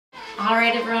All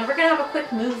right, everyone, we're gonna have a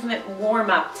quick movement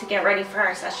warm-up to get ready for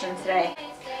our session today.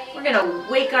 We're gonna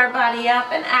wake our body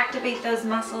up and activate those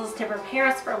muscles to prepare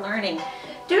us for learning.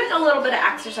 Doing a little bit of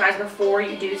exercise before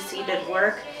you do seated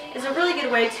work is a really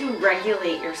good way to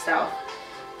regulate yourself.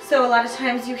 So a lot of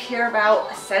times you hear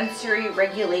about sensory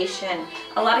regulation.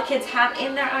 A lot of kids have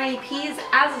in their IEPs,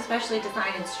 as a specially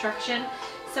designed instruction,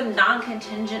 some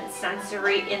non-contingent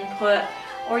sensory input,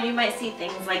 or you might see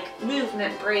things like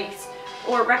movement breaks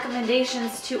or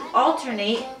recommendations to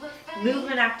alternate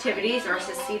movement activities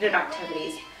versus seated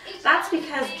activities. That's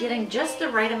because getting just the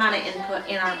right amount of input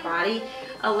in our body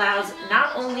allows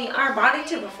not only our body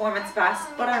to perform its best,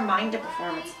 but our mind to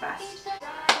perform its best.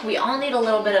 We all need a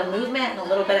little bit of movement and a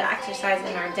little bit of exercise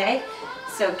in our day.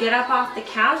 So get up off the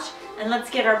couch and let's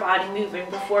get our body moving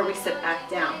before we sit back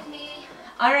down.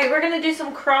 All right, we're gonna do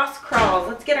some cross crawls.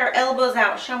 Let's get our elbows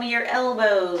out. Show me your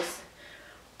elbows.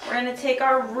 We're gonna take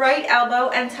our right elbow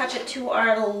and touch it to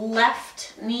our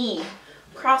left knee,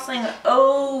 crossing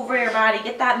over your body.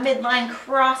 Get that midline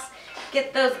cross,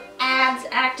 get those abs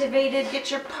activated,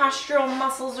 get your postural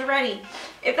muscles ready.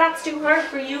 If that's too hard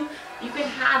for you, you can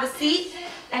have a seat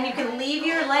and you can leave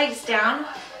your legs down,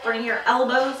 bring your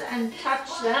elbows and touch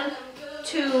them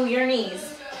to your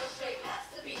knees.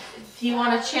 If you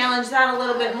want to challenge that a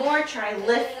little bit more, try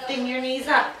lifting your knees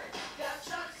up.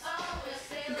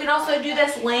 You can also do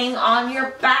this laying on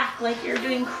your back like you're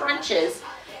doing crunches.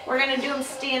 We're going to do them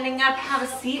standing up. Have a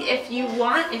seat if you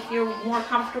want, if you're more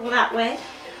comfortable that way.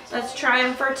 Let's try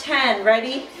them for 10.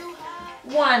 Ready?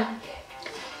 1,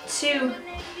 2,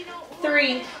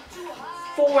 3,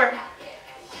 4,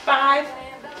 5,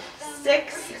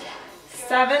 6,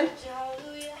 7,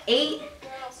 8,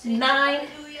 9,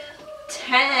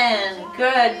 10.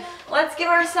 Good. Let's give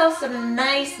ourselves some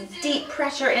nice deep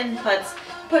pressure inputs.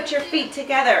 Put your feet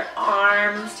together,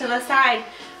 arms to the side,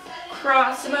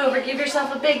 cross them over, give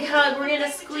yourself a big hug. We're gonna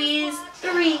squeeze.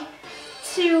 3,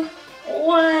 2,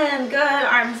 1. Good.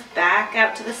 Arms back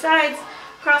out to the sides.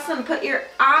 Cross them, put your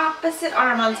opposite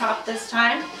arm on top this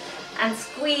time, and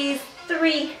squeeze.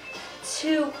 3,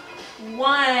 2,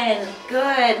 1.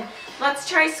 Good. Let's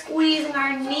try squeezing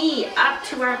our knee up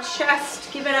to our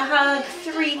chest. Give it a hug.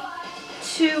 3,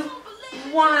 2,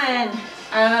 1.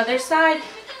 Other side.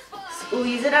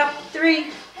 Squeeze it up. 3,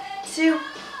 2,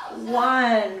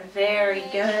 1. Very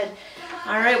good.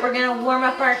 All right, we're gonna warm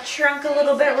up our trunk a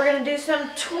little bit. We're gonna do some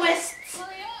twists.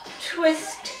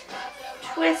 Twist,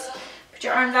 twist. Put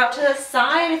your arms out to the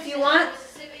side if you want.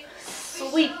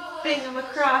 Sweeping them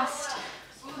across.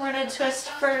 We're gonna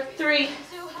twist for 3,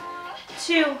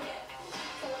 2,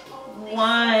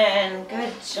 1.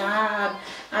 Good job.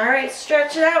 All right,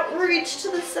 stretch it out. Reach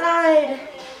to the side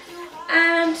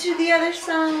and to the other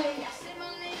side.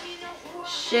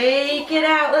 Shake it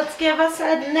out. Let's give us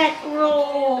a neck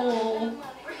roll.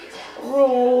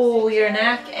 Roll your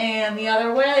neck and the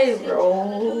other way.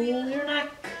 Roll your neck.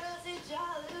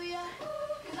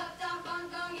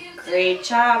 Great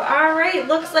job. All right,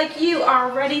 looks like you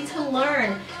are ready to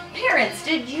learn. Parents,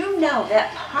 did you know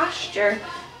that posture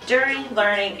during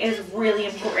learning is really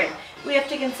important? We have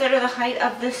to consider the height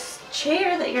of this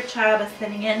chair that your child is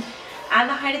sitting in and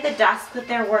the height of the desk that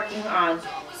they're working on.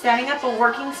 Setting up a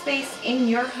working space in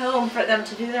your home for them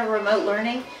to do their remote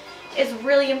learning is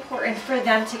really important for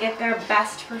them to get their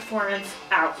best performance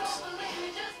out.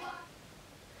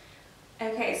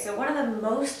 Okay, so one of the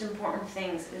most important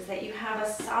things is that you have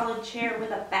a solid chair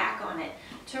with a back on it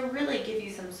to really give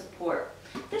you some support.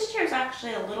 This chair is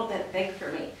actually a little bit big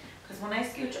for me because when I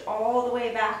scooch all the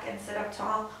way back and sit up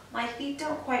tall, my feet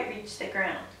don't quite reach the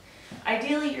ground.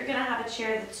 Ideally, you're going to have a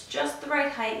chair that's just the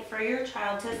right height for your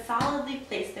child to solidly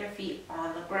place their feet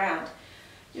on the ground.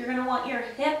 You're going to want your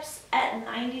hips at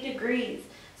 90 degrees.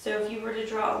 So if you were to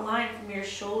draw a line from your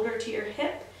shoulder to your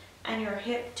hip and your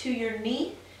hip to your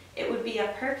knee, it would be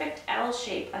a perfect L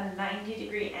shape, a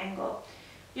 90-degree angle.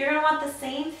 You're going to want the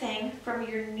same thing from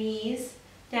your knees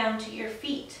down to your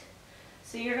feet.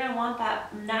 So you're going to want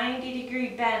that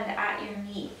 90-degree bend at your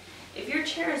knee. If your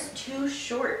chair is too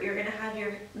short, you're going to have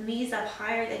your knees up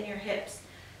higher than your hips.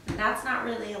 And that's not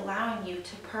really allowing you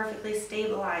to perfectly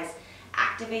stabilize,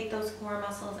 activate those core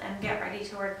muscles, and get ready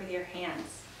to work with your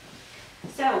hands.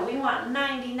 So we want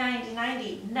 90, 90,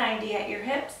 90, 90 at your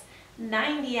hips,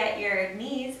 90 at your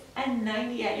knees, and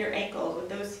 90 at your ankles with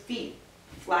those feet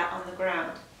flat on the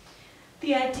ground.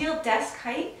 The ideal desk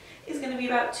height is going to be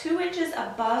about 2 inches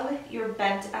above your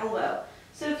bent elbow.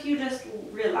 So if you just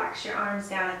relax your arms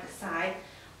down at the side,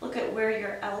 look at where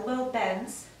your elbow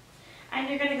bends, and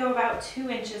you're going to go about 2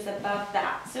 inches above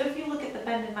that. So if you look at the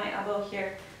bend in my elbow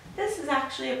here, this is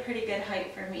actually a pretty good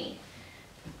height for me.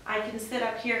 I can sit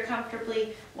up here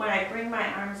comfortably. When I bring my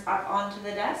arms up onto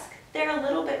the desk, they're a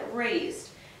little bit raised.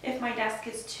 If my desk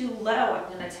is too low,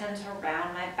 I'm going to tend to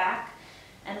round my back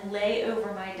and lay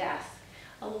over my desk.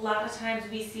 A lot of times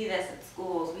we see this at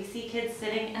schools. We see kids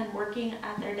sitting and working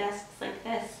at their desks like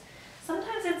this.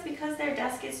 Sometimes it's because their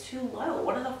desk is too low.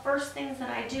 One of the first things that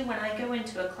I do when I go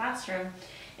into a classroom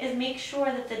is make sure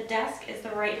that the desk is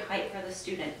the right height for the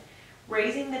student.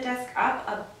 Raising the desk up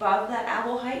above that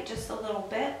elbow height just a little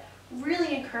bit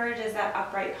really encourages that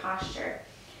upright posture.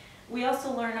 We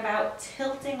also learn about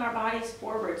tilting our bodies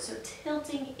forward, so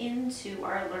tilting into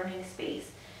our learning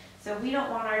space. So we don't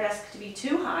want our desk to be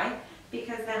too high,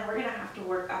 because then we're going to have to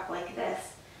work up like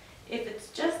this. If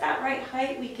it's just that right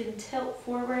height, we can tilt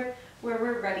forward where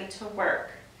we're ready to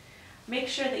work. Make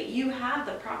sure that you have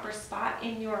the proper spot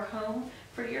in your home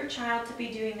for your child to be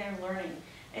doing their learning,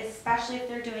 especially if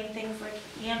they're doing things like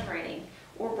handwriting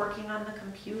or working on the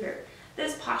computer.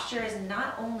 This posture is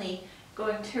not only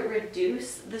going to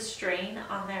reduce the strain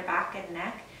on their back and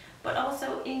neck, but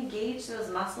also engage those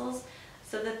muscles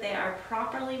so that they are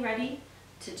properly ready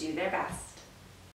to do their best.